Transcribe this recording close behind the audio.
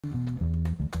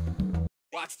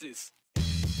Watch this.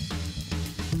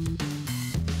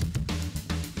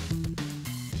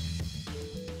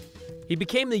 He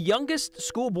became the youngest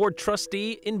school board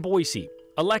trustee in Boise,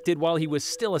 elected while he was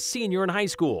still a senior in high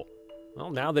school. Well,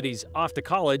 now that he's off to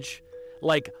college,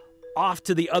 like off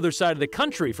to the other side of the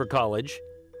country for college,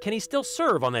 can he still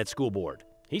serve on that school board?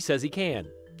 He says he can,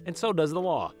 and so does the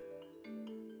law.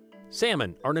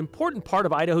 Salmon are an important part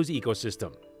of Idaho's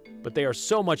ecosystem, but they are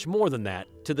so much more than that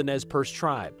to the Nez Perce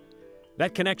tribe.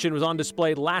 That connection was on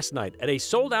display last night at a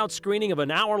sold-out screening of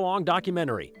an hour-long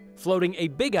documentary, floating a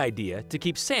big idea to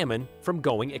keep salmon from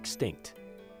going extinct.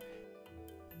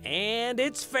 And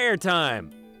it's fair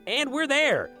time, and we're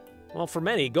there. Well, for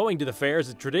many, going to the fair is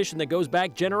a tradition that goes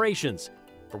back generations.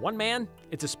 For one man,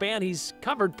 it's a span he's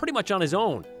covered pretty much on his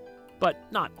own.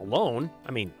 But not alone.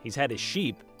 I mean, he's had his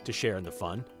sheep to share in the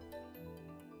fun.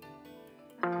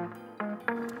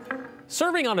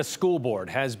 Serving on a school board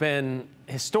has been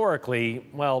historically,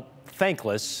 well,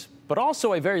 thankless, but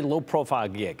also a very low-profile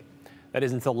gig. That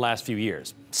is until the last few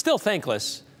years. Still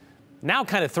thankless, now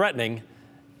kind of threatening,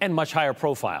 and much higher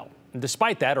profile. And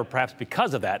despite that, or perhaps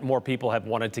because of that, more people have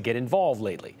wanted to get involved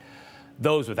lately.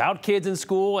 Those without kids in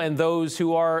school and those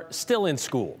who are still in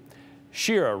school.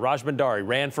 Shira Rajbandari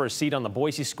ran for a seat on the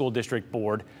Boise School District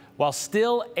Board while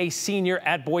still a senior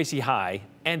at Boise High,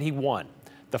 and he won.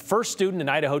 The first student in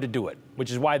Idaho to do it, which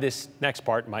is why this next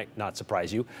part might not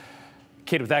surprise you.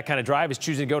 Kid with that kind of drive is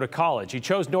choosing to go to college. He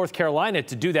chose North Carolina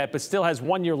to do that, but still has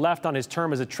 1 year left on his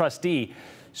term as a trustee.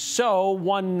 So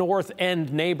one North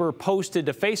End neighbor posted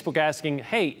to Facebook asking,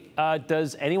 hey,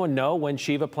 does anyone know when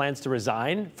Shiva plans to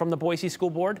resign from the Boise School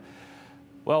Board?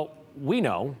 Well, we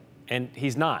know, and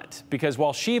he's not, because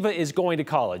while Shiva is going to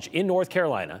college in North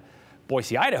Carolina,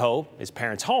 Boise, Idaho, his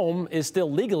parents' home, is still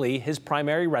legally his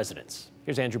primary residence.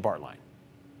 Here's Andrew Bartline.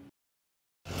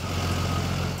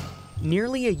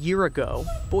 Nearly a year ago,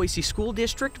 Boise School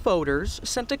District voters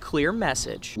sent a clear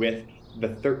message. With the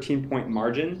 13-point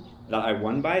margin that I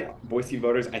won by, Boise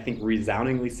voters, I think,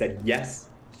 resoundingly said, yes,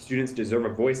 students deserve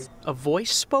a voice. A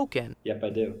voice spoken. Yep, I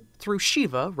do. Through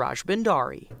Shiva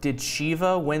Rajbandari. Did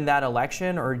Shiva win that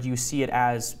election, or do you see it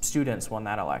as students won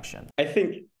that election? I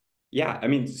think, yeah, I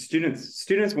mean,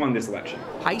 students won this election.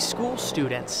 High school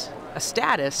students, a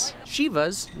status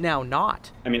Shiva's now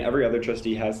not. I mean, every other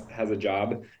trustee has a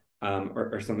job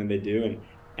or something they do,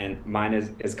 and mine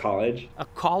is college. A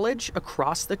college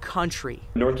across the country.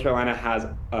 North Carolina has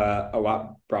a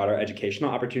lot broader educational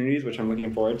opportunities, which I'm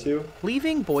looking forward to.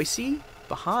 Leaving Boise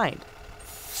behind.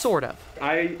 Sort of.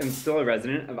 I am still a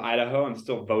resident of Idaho. I'm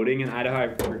still voting in Idaho.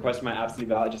 I requested my absentee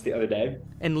ballot just the other day.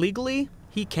 And legally,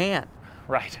 he can.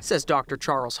 Right. Says Dr.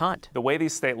 Charles Hunt. The way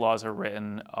these state laws are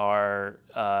written are,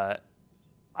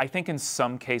 I think in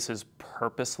some cases,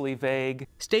 purposely vague.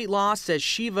 State law says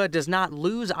Shiva does not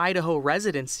lose Idaho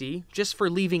residency just for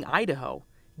leaving Idaho,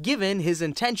 given his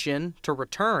intention to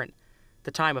return.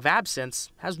 The time of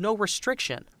absence has no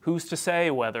restriction. Who's to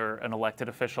say whether an elected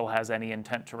official has any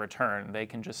intent to return? They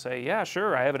can just say, yeah,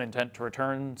 sure, I have an intent to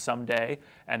return someday,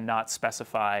 and not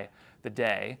specify the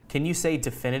day. Can you say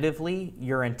definitively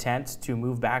your intent to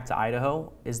move back to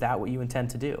Idaho? Is that what you intend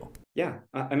to do? Yeah,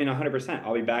 I mean, 100%.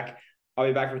 I'll be back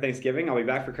for Thanksgiving, I'll be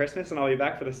back for Christmas, and I'll be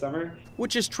back for the summer.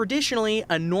 Which is traditionally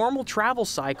a normal travel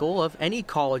cycle of any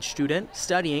college student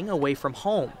studying away from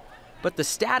home. But the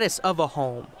status of a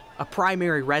home, a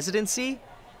primary residency,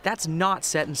 that's not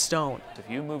set in stone. If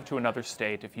you move to another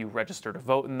state, if you register to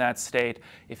vote in that state,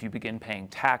 if you begin paying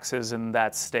taxes in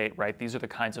that state, right, these are the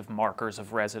kinds of markers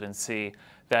of residency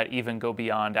that even go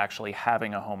beyond actually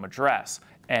having a home address,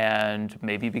 and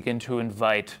maybe begin to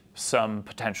invite some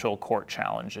potential court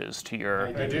challenges to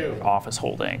your office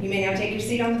holding. You may now take your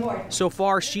seat on the board. So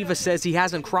far, Shiva says he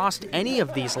hasn't crossed any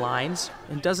of these lines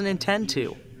and doesn't intend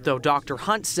to. Though Dr.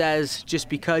 Hunt says just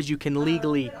because you can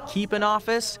legally keep an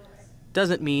office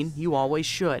doesn't mean you always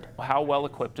should. How well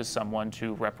equipped is someone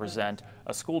to represent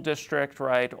a school district,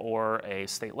 right, or a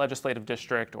state legislative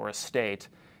district or a state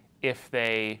if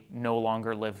they no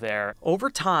longer live there? Over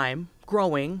time,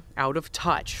 growing out of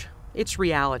touch. It's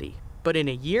reality. But in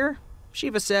a year,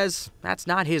 Shiva says that's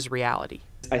not his reality.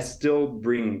 I still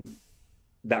bring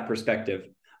that perspective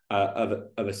of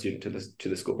a student to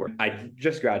the school board. I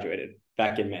just graduated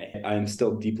back in May. I am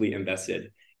still deeply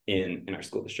invested in our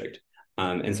school district.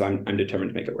 And so I'm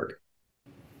determined to make it work.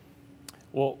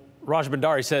 Well,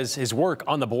 Rajbandari says his work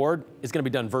on the board is going to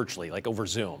be done virtually, like over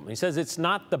Zoom. He says it's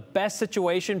not the best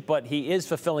situation, but he is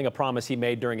fulfilling a promise he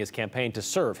made during his campaign to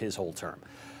serve his whole term.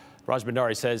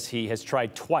 Rajbandari says he has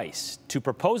tried twice to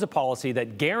propose a policy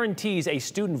that guarantees a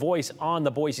student voice on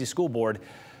the Boise School Board,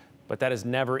 But that has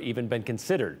never even been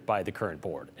considered by the current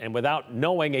board. And without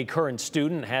knowing a current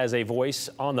student has a voice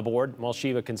on the board, well,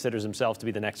 Shiva considers himself to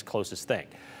be the next closest thing.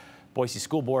 Boise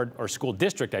School Board, or school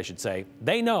district, I should say,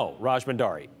 they know Raj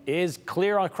Bhandari is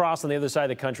clear across on the other side of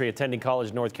the country attending college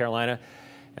in North Carolina.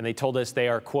 And they told us they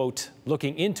are, quote,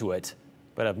 looking into it,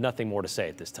 but have nothing more to say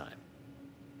at this time.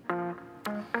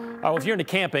 If you're into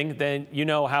camping, then you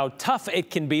know how tough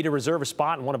it can be to reserve a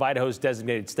spot in one of Idaho's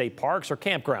designated state parks or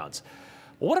campgrounds.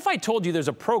 Well, what if I told you there's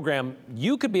a program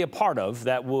you could be a part of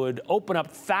that would open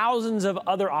up thousands of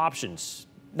other options,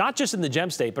 not just in the Gem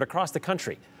State, but across the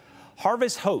country?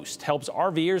 Harvest Host helps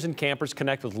RVers and campers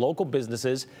connect with local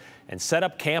businesses and set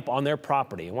up camp on their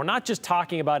property. And we're not just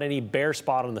talking about any bare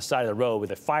spot on the side of the road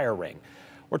with a fire ring.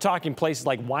 We're talking places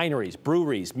like wineries,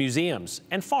 breweries, museums,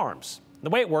 and farms. The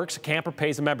way it works, a camper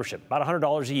pays a membership, about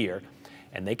 $100 a year,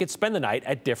 and they could spend the night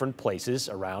at different places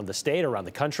around the state, around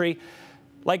the country,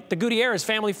 like the Gutierrez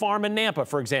family farm in Nampa,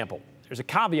 for example. There's a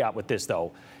caveat with this,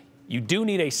 though. You do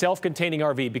need a self-containing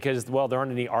RV because, well, there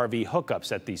aren't any RV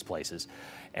hookups at these places.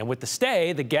 And with the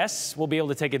stay, the guests will be able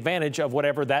to take advantage of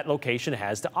whatever that location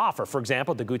has to offer. For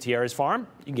example, the Gutierrez farm,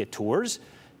 you can get tours,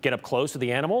 get up close with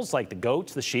the animals like the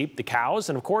goats, the sheep, the cows,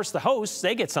 and of course the hosts,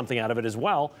 they get something out of it as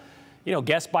well. You know,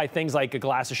 guests buy things like a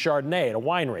glass of Chardonnay at a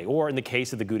winery, or in the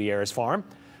case of the Gutierrez farm,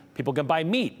 people can buy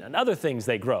meat and other things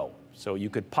they grow. So you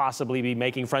could possibly be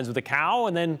making friends with a cow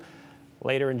and then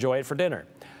later enjoy it for dinner.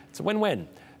 It's a win-win.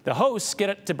 The hosts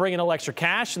get to bring in a little extra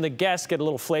cash, and the guests get a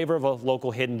little flavor of a local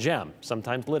hidden gem,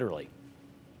 sometimes literally.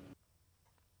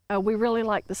 We really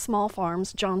like the small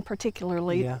farms. John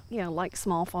particularly, likes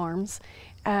small farms.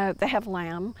 They have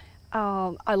lamb.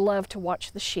 I love to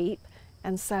watch the sheep.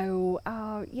 And so,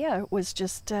 it was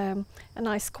just a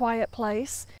nice, quiet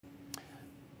place.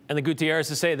 And the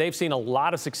Gutierrez's say they've seen a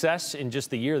lot of success in just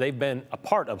the year they've been a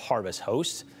part of Harvest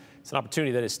Host. It's an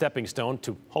opportunity that is a stepping stone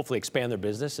to hopefully expand their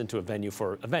business into a venue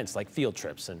for events like field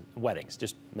trips and weddings.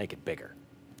 Just make it bigger.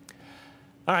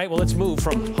 All right, well, let's move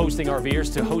from hosting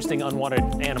RVers to hosting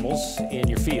unwanted animals in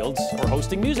your fields or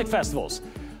hosting music festivals.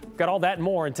 We've got all that and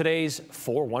more in today's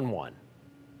 411.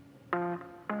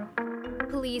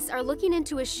 Police are looking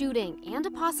into a shooting and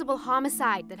a possible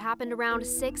homicide that happened around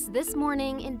 6 this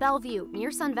morning in Bellevue,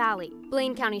 near Sun Valley.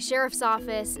 Blaine County Sheriff's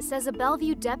Office says a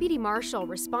Bellevue deputy marshal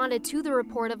responded to the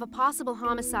report of a possible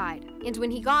homicide, and when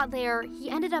he got there,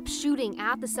 he ended up shooting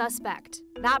at the suspect.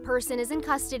 That person is in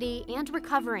custody and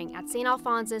recovering at St.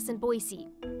 Alphonsus in Boise.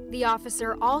 The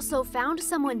officer also found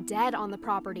someone dead on the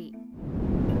property.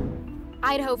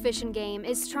 Idaho Fish and Game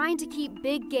is trying to keep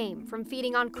big game from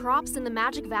feeding on crops in the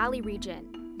Magic Valley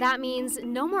region. That means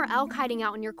no more elk hiding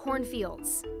out in your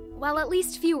cornfields. Well, at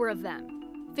least fewer of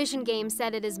them. Fish and Game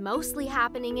said it is mostly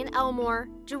happening in Elmore,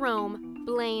 Jerome,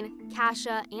 Blaine,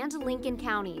 Cassia, and Lincoln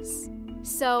counties.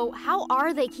 So how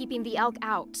are they keeping the elk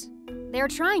out? They're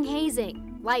trying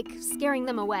hazing, like scaring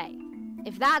them away.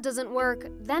 If that doesn't work,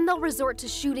 then they'll resort to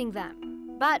shooting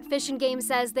them. But Fish and Game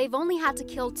says they've only had to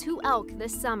kill 2 elk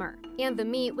this summer, and the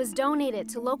meat was donated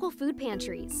to local food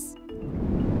pantries.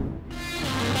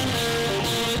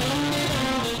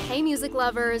 Hey music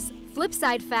lovers,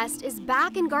 Flipside Fest is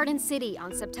back in Garden City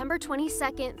on September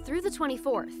 22nd through the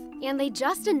 24th, and they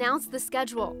just announced the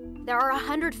schedule. There are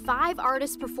 105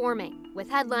 artists performing, with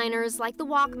headliners like the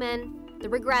Walkmen, the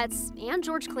Regrets, and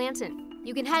George Clanton.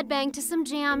 You can headbang to some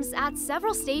jams at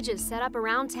several stages set up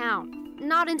around town.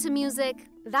 Not into music?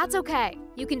 That's okay.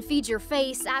 You can feed your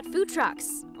face at food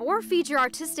trucks, or feed your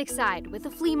artistic side with a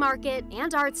flea market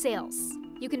and art sales.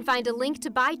 You can find a link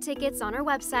to buy tickets on our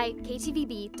website,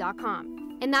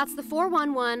 ktvb.com. And that's the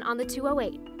 411 on the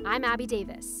 208. I'm Abby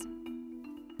Davis.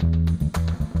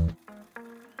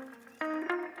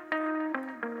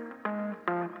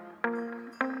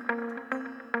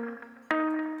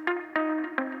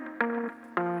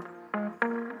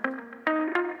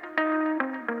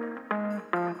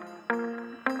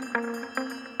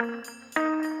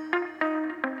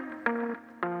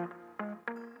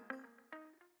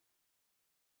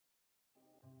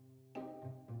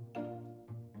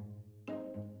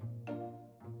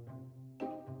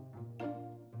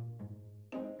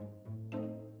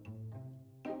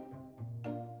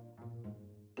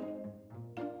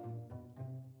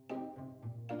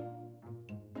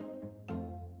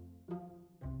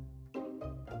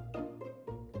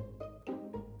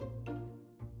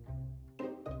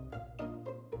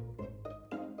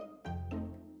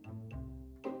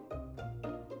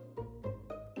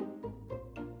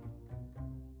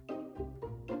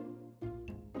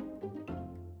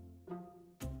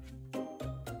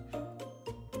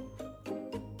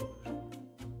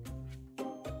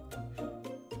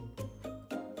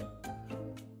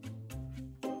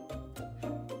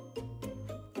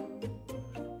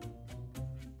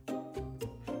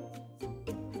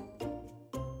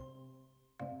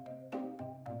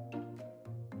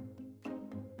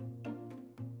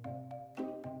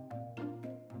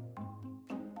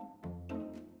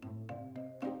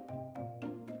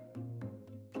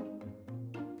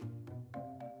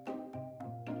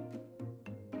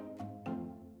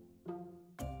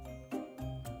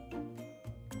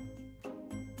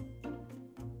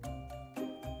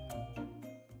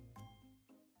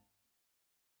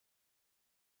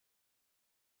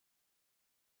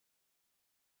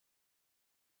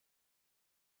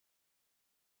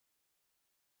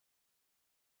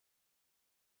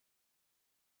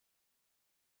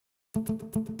 We're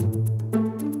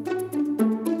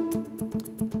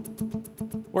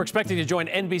expecting to join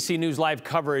NBC News live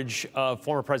coverage of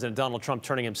former President Donald Trump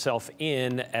turning himself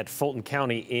in at Fulton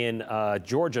County in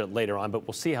Georgia later on, but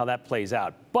we'll see how that plays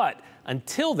out. But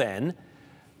until then,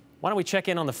 why don't we check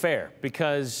in on the fair?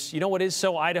 Because you know what is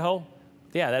so Idaho?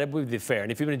 Yeah, that would be the fair.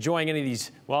 And if you've been enjoying any of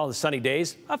these, well, the sunny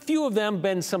days, a few of them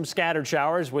been some scattered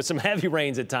showers with some heavy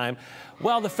rains at times.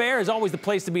 Well, the fair is always the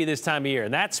place to be this time of year.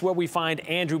 And that's where we find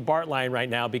Andrew Bartline right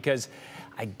now, because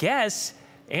I guess,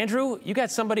 Andrew, you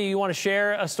got somebody you want to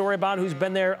share a story about who's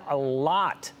been there a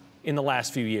lot in the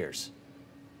last few years.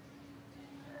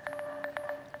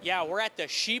 Yeah, we're at the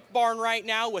sheep barn right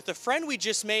now with a friend we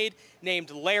just made named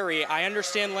Larry. I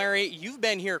understand, Larry, you've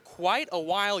been here quite a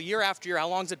while, year after year. How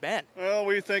long's it been? Well,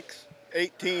 we think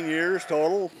 18 years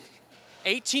total.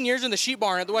 18 years in the sheep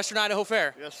barn at the Western Idaho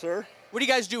Fair. Yes, sir. What do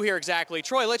you guys do here exactly?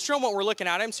 Troy, let's show them what we're looking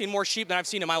at. I haven't seen more sheep than I've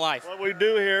seen in my life. What we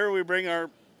do here, we bring our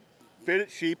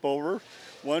fitted sheep over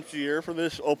once a year for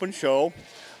this open show.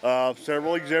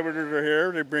 Several exhibitors are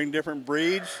here. They bring different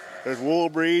breeds. There's wool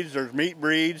breeds, there's meat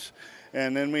breeds,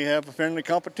 and then we have a friendly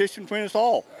competition between us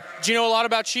all. Do you know a lot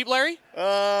about sheep, Larry?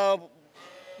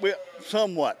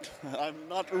 Somewhat. I'm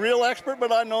not a real expert,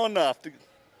 but I know enough.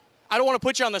 I don't want to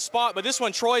put you on the spot, but this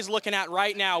one Troy's looking at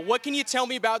right now. What can you tell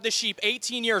me about this sheep?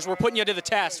 18 years, we're putting you to the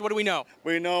test. What do we know?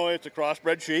 We know it's a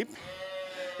crossbred sheep.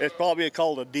 It's probably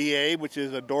called a DA, which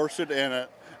is a Dorset, and a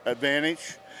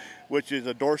Advantage, which is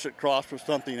a Dorset crossed with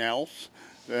something else.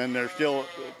 And they're still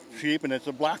sheep, and it's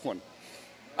a black one.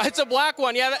 It's a black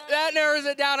one. Yeah, that narrows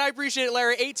it down. I appreciate it,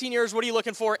 Larry. 18 years, what are you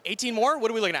looking for? 18 more?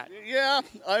 What are we looking at? Yeah,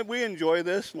 we enjoy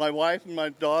this. My wife and my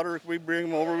daughter, we bring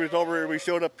them over. We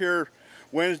showed up here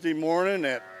Wednesday morning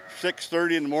at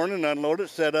 6:30 in the morning, unloaded,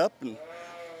 set up, and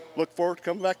look forward to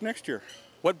coming back next year.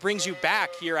 What brings you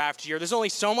back year after year? There's only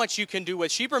so much you can do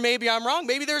with sheep, or maybe I'm wrong.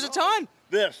 Maybe there's a ton.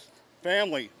 This,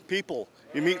 family, people.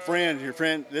 You meet friends,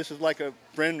 this is like a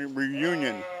friend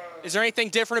reunion. Is there anything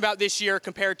different about this year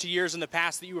compared to years in the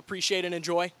past that you appreciate and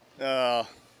enjoy?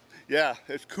 Yeah,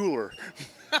 it's cooler.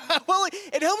 Well,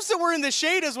 it helps that we're in the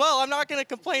shade as well. I'm not going to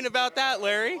complain about that,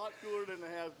 Larry. A lot cooler than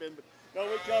it has been, but no,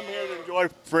 we come here to enjoy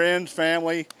friends,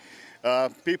 family,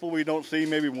 people we don't see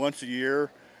maybe once a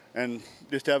year, and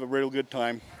just have a real good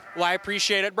time. Well, I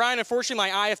appreciate it. Brian,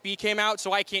 unfortunately, my IFB came out,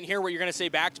 so I can't hear what you're going to say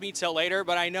back to me till later,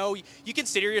 but I know you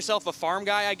consider yourself a farm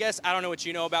guy, I guess. I don't know what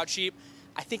you know about sheep.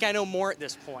 I think I know more at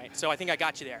this point, so I think I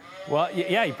got you there. Well,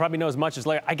 yeah, you probably know as much as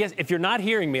Larry. I guess if you're not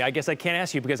hearing me, I guess I can't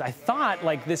ask you, because I thought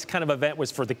like this kind of event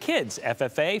was for the kids,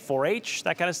 FFA, 4-H,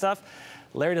 that kind of stuff.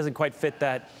 Larry doesn't quite fit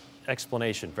that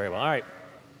explanation very well. All right.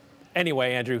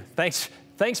 Anyway, Andrew, thanks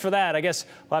for that. I guess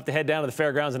we'll have to head down to the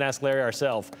fairgrounds and ask Larry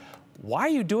ourselves. Why are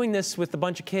you doing this with a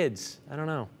bunch of kids? I don't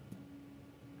know.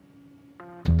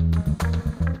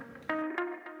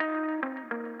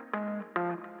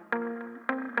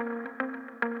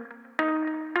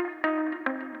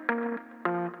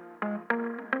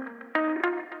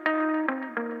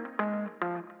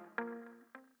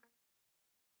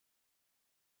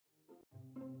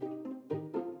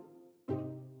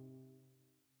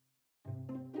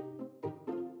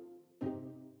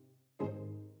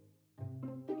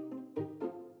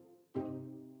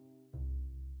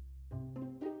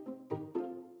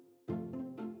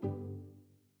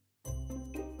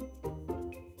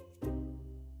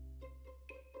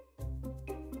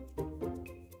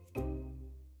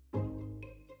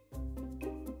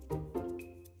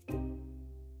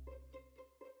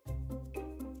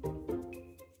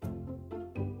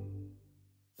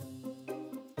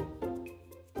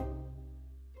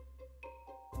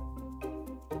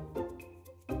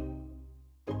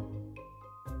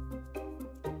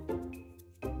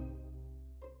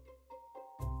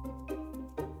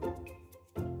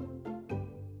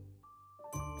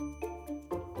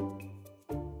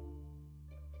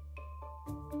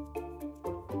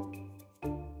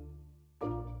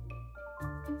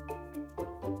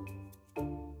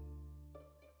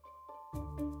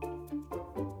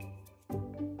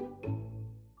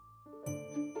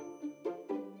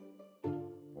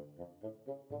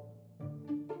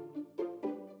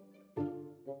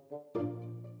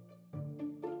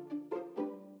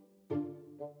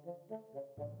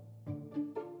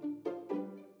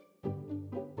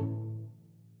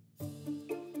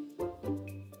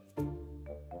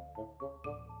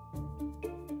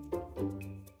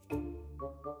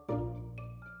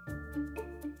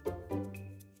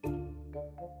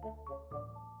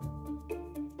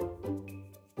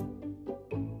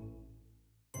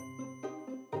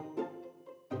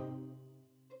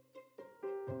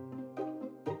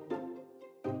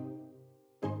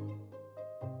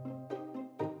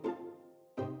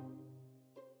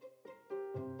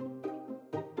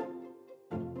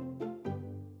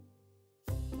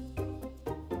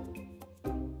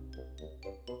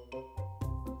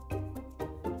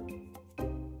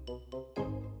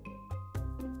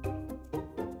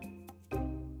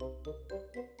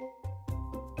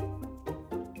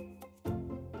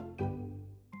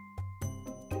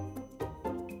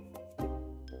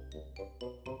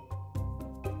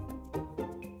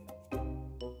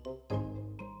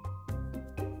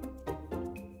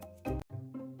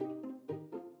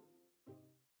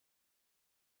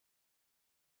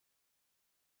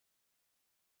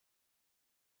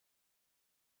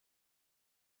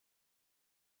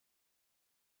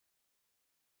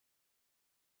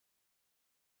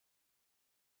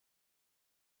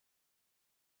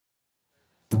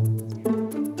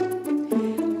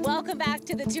 Welcome back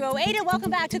to the 208 and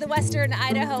welcome back to the Western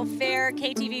Idaho Fair.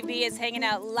 KTVB is hanging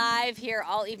out live here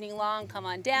all evening long. Come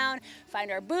on down,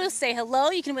 find our booth, say hello.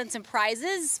 You can win some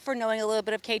prizes for knowing a little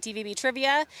bit of KTVB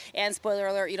trivia. And spoiler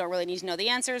alert, you don't really need to know the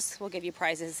answers. We'll give you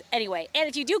prizes anyway. And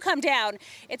if you do come down,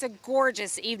 it's a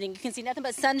gorgeous evening. You can see nothing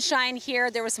but sunshine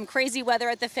here. There was some crazy weather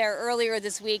at the fair earlier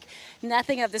this week.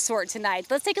 Nothing of the sort tonight.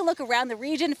 Let's take a look around the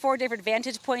region. 4 different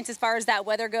vantage points as far as that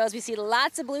weather goes. We see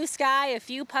lots of blue sky, a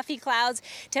few puffy clouds.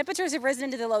 Temperatures have risen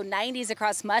into the low 90s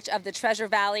across much of the Treasure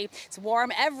Valley. It's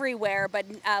warm everywhere, but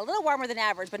a little warmer than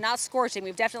average, but not scorching.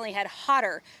 We've definitely had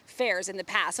hotter fairs in the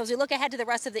past. So as we look ahead to the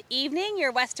rest of the evening,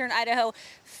 your Western Idaho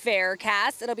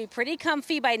Faircast, it'll be pretty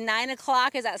comfy by 9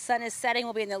 o'clock as that sun is setting.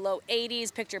 We'll be in the low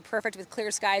 80s, picture perfect with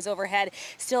clear skies overhead,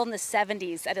 still in the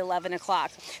 70s at 11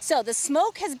 o'clock. So the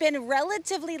smoke has been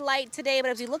relatively light today,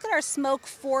 but as we look at our smoke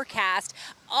forecast,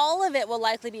 all of it will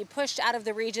likely be pushed out of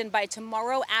the region by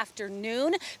tomorrow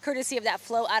afternoon, courtesy of that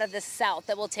flow out of the south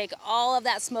that will take all of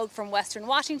that smoke from western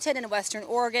Washington and western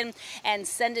Oregon and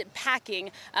send it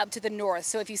packing up to the north.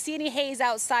 So if you see any haze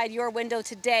outside your window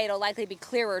today, it'll likely be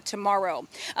clearer tomorrow.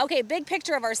 Okay, big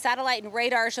picture of our satellite and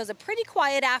radar shows a pretty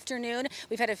quiet afternoon.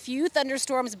 We've had a few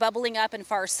thunderstorms bubbling up in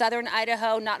far southern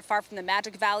Idaho, not far from the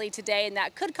Magic Valley today, and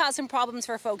that could cause some problems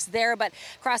for folks there, but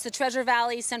across the Treasure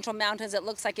Valley, Central Mountains, it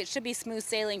looks like it should be smooth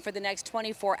sailing for the next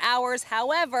 24 hours.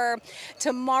 However,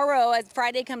 tomorrow, as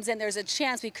Friday comes in, there's a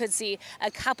chance we could see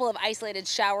a couple of isolated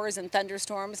showers and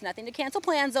thunderstorms. Nothing to cancel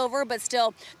plans over, but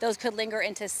still, those could linger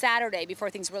into Saturday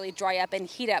before things really dry up and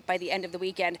heat up by the end of the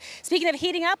weekend. Speaking of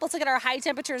heating up, let's look at our high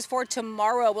temperatures for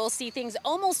tomorrow. We'll see things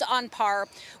almost on par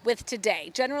with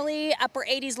today. Generally, upper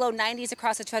 80s, low 90s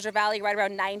across the Treasure Valley, right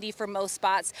around 90 for most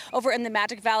spots. Over in the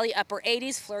Magic Valley, upper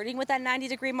 80s, flirting with that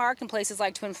 90-degree mark in places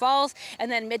like Twin Falls,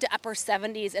 and then mid to upper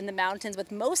 70s in the mountains with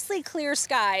mostly clear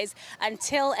skies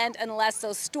until and unless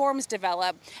those storms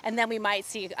develop. And then we might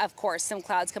see, of course, some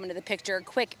clouds come into the picture,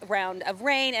 quick round of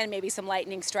rain and maybe some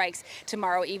lightning strikes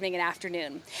tomorrow evening and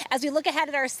afternoon. As we look ahead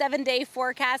at our 7-day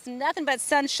forecast, nothing but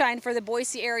sunshine for the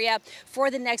Boise area for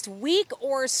the next week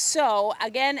or so.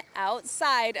 Again,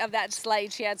 outside of that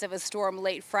slight chance of a storm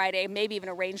late Friday, maybe even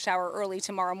a rain shower early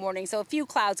tomorrow morning. So a few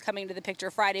clouds coming into the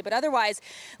picture Friday, but otherwise,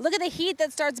 look at the heat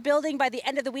that starts building by the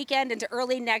end of the weekend into early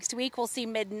next week. We'll see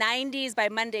mid-90s by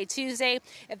Monday, Tuesday.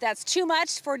 If that's too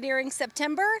much for nearing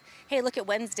September, hey, look at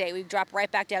Wednesday. We've dropped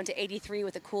right back down to 83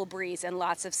 with a cool breeze and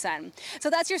lots of sun. So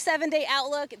that's your 7-day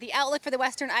outlook. The outlook for the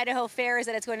Western Idaho Fair is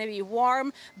that it's going to be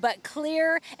warm but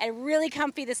clear and really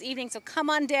comfy this evening. So come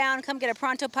on down, come get a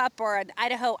Pronto Pup or an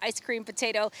Idaho ice cream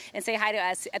potato and say hi to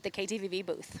us at the KTVB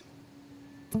booth.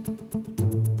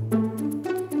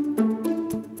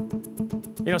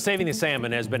 You know, saving the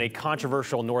salmon has been a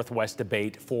controversial Northwest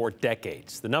debate for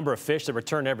decades. The number of fish that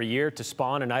return every year to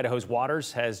spawn in Idaho's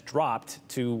waters has dropped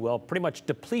to, well, pretty much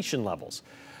depletion levels.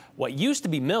 What used to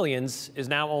be millions is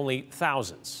now only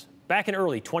thousands. Back in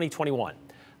early 2021,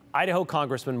 Idaho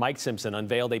Congressman Mike Simpson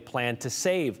unveiled a plan to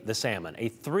save the salmon, a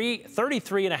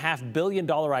 $33.5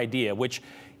 billion idea, which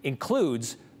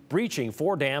includes breaching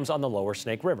 4 dams on the lower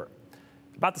Snake River.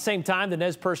 About the same time, the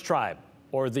Nez Perce tribe,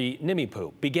 or the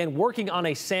Nimiipuu, began working on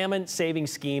a salmon-saving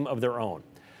scheme of their own.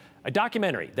 A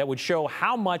documentary that would show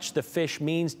how much the fish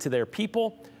means to their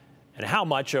people and how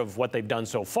much of what they've done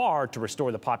so far to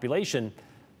restore the population,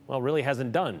 well, really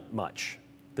hasn't done much.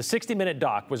 The 60-minute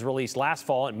doc was released last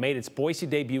fall and made its Boise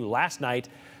debut last night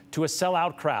to a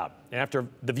sellout crowd. And after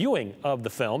the viewing of the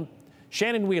film,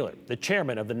 Shannon Wheeler, the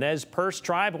chairman of the Nez Perce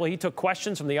tribe, well, he took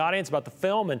questions from the audience about the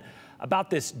film and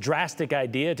about this drastic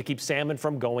idea to keep salmon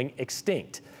from going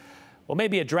extinct. Well,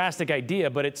 maybe a drastic idea,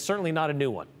 but it's certainly not a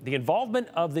new one. The involvement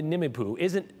of the Nimiipuu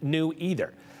isn't new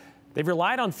either. They've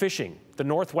relied on fishing the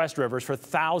Northwest rivers for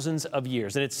thousands of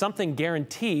years, and it's something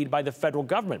guaranteed by the federal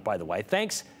government, by the way,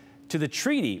 thanks to the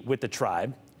treaty with the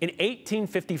tribe in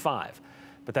 1855.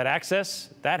 But that access,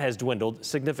 that has dwindled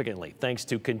significantly, thanks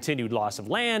to continued loss of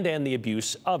land and the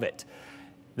abuse of it.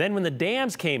 Then when the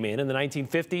dams came in the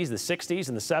 1950s, the 60s,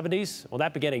 and the 70s, well,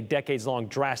 that began a decades-long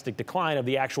drastic decline of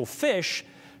the actual fish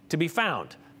to be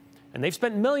found. And they've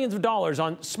spent millions of dollars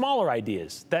on smaller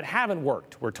ideas that haven't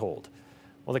worked, we're told.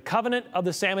 Well, the Covenant of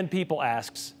the Salmon People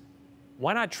asks,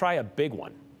 why not try a big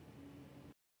one?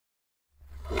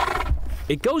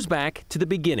 It goes back to the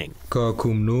beginning. Both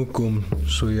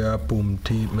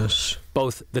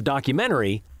the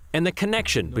documentary and the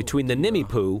connection between the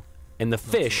Nimipu and the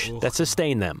fish that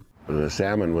sustain them. The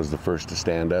salmon was the first to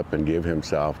stand up and give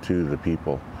himself to the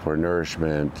people for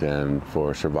nourishment and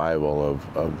for survival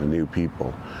of the new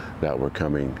people that were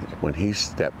coming. When he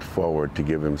stepped forward to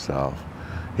give himself,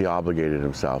 he obligated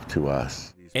himself to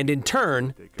us. And in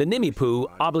turn, the Nimipu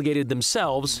obligated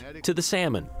themselves to the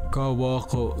salmon.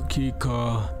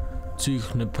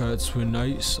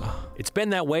 It's been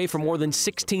that way for more than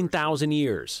 16,000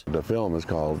 years. The film is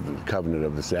called The Covenant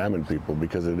of the Salmon People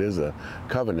because it is a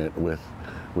covenant with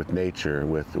nature,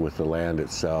 with the land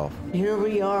itself. Here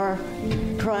we are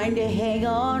trying to hang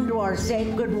on to our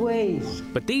sacred ways.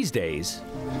 But these days,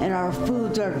 and our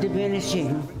foods are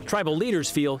diminishing. Tribal leaders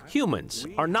feel humans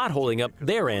are not holding up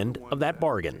their end of that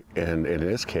bargain. And in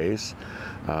this case,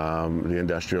 the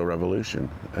Industrial Revolution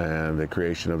and the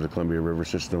creation of the Columbia River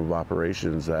System of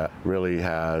Operations that really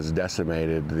has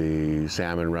decimated the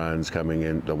salmon runs coming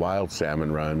in, the wild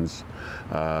salmon runs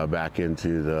back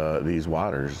into these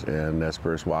waters and Nez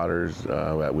Perce waters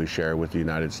that we share with the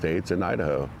United States and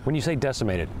Idaho. When you say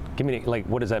decimated, give me, like,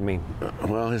 what does that mean?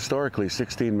 Well, historically,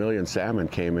 16 million salmon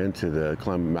came into the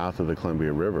mouth of the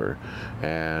Columbia River,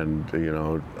 and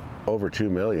over 2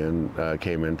 million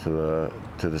came into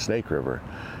the Snake River,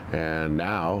 and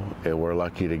now we're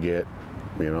lucky to get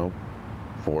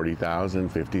 40,000,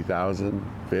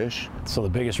 50,000 fish. So the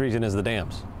biggest reason is the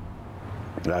dams.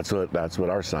 That's what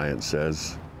our science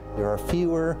says. There are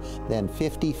fewer than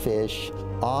 50 fish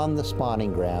on the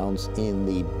spawning grounds in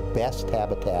the best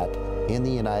habitat in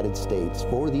the United States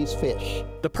for these fish.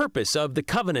 The purpose of the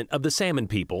Covenant of the Salmon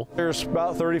People. There's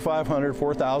about 3,500,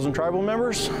 4,000 tribal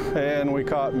members, and we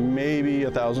caught maybe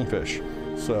 1,000 fish.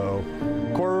 So,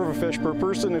 quarter of a fish per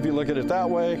person, if you look at it that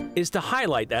way. Is to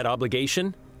highlight that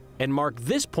obligation and mark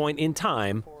this point in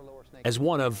time as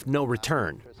one of no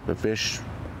return. The fish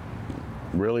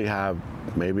really have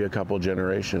maybe a couple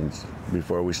generations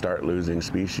before we start losing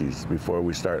species, before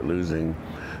we start losing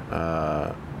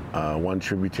one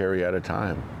tributary at a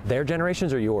time. Their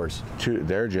generations or yours?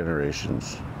 Their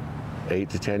generations, 8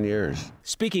 to 10 years.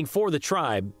 Speaking for the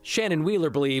tribe, Shannon Wheeler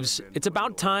believes it's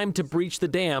about time to breach the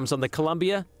dams on the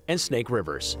Columbia and Snake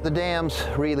Rivers. The dams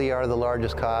really are the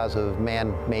largest cause of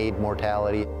man-made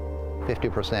mortality.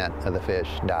 50% of the fish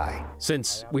die.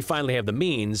 Since we finally have the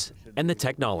means and the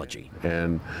technology.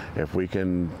 And if we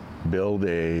can build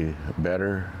a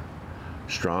better,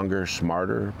 stronger,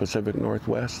 smarter Pacific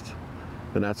Northwest,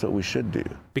 then that's what we should do.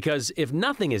 Because if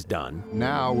nothing is done,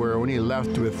 now we're only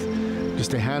left with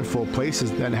just a handful of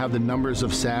places that have the numbers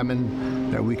of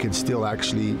salmon that we can still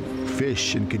actually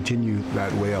fish and continue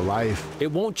that way of life.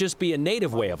 It won't just be a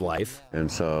native way of life.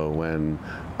 And so when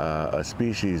a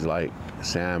species like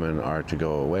salmon are to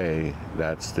go away,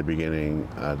 that's the beginning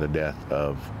of the death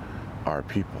of our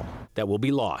people. That will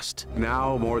be lost.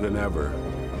 Now more than ever,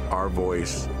 our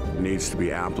voice needs to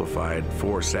be amplified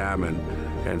for salmon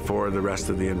and for the rest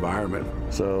of the environment.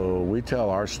 So we tell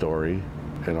our story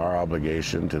and our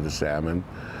obligation to the salmon,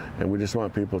 and we just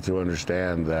want people to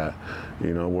understand that,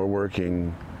 we're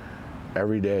working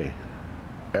every day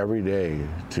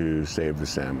to save the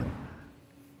salmon.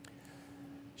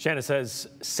 Shanna says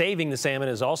saving the salmon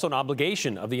is also an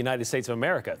obligation of the United States of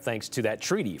America, thanks to that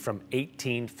treaty from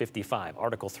 1855,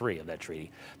 Article 3 of that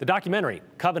treaty. The documentary,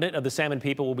 Covenant of the Salmon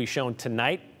People, will be shown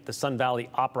tonight at the Sun Valley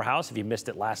Opera House if you missed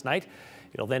it last night.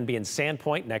 It'll then be in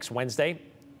Sandpoint next Wednesday.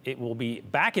 It will be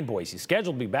back in Boise,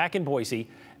 scheduled to be back in Boise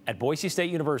at Boise State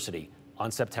University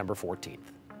on September 14th.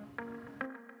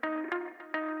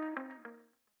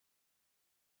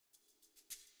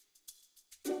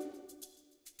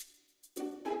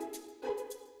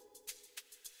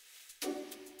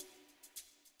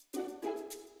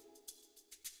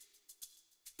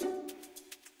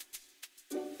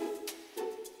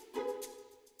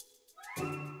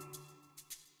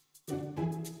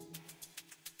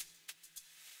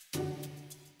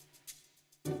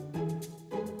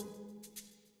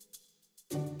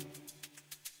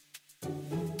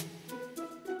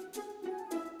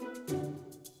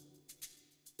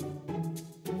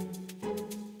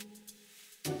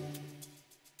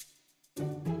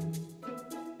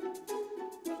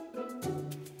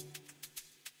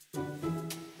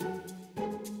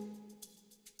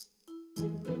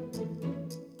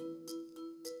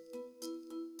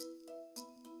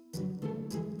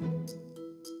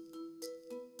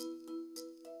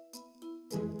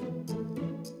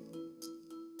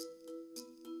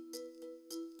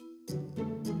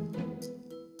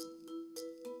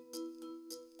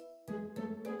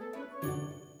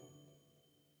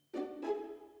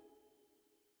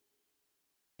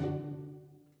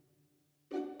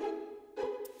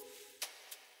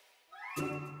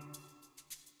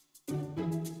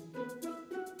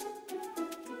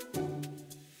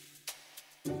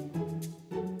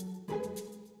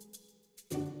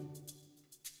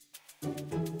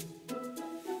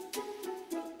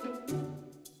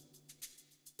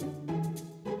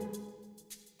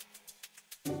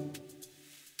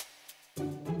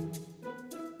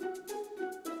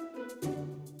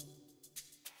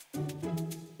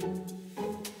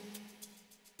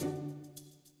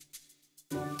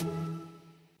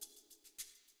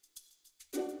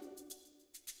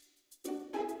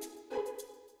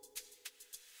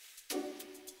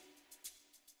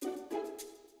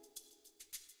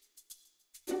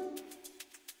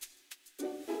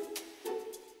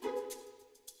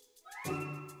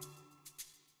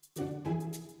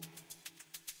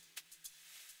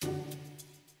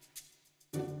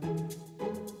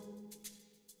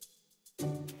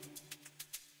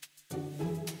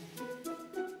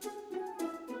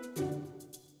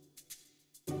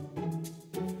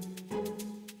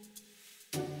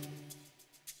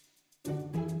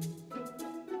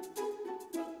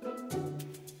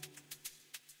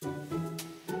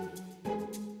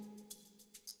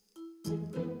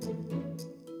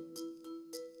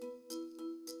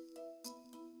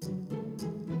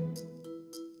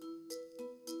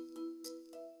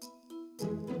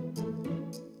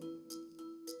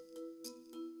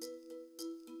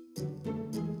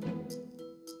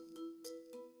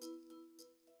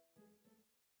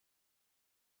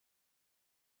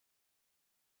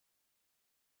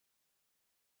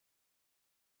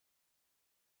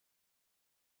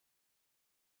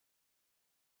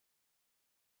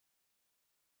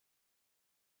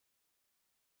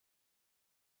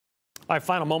 All right,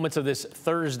 final moments of this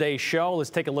Thursday show. Let's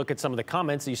take a look at some of the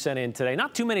comments you sent in today.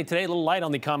 Not too many today, a little light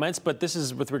on the comments, but this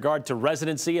is with regard to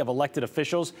residency of elected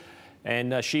officials.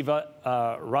 And Shiva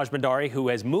Rajbandari, who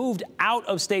has moved out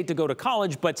of state to go to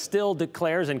college, but still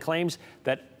declares and claims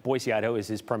that Boise, Idaho is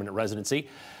his permanent residency.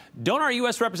 Don't our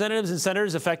U.S. representatives and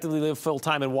senators effectively live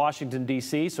full-time in Washington,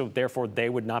 D.C., so therefore they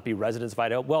would not be residents of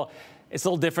Idaho? Well, it's a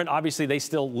little different. Obviously, they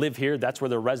still live here. That's where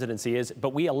their residency is. But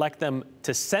we elect them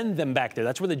to send them back there.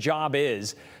 That's where the job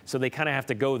is. So they kind of have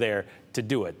to go there to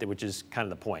do it, which is kind of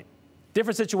the point.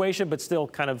 Different situation, but still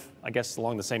kind of, I guess,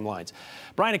 along the same lines.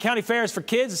 Brian, a county fair is for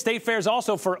kids. State fair is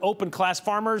also for open-class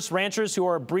farmers, ranchers who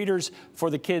are breeders for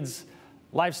the kids'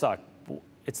 livestock.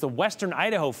 It's the Western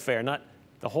Idaho Fair, not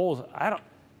the whole, I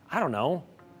don't know.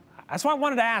 That's why I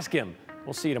wanted to ask him.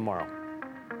 We'll see you tomorrow.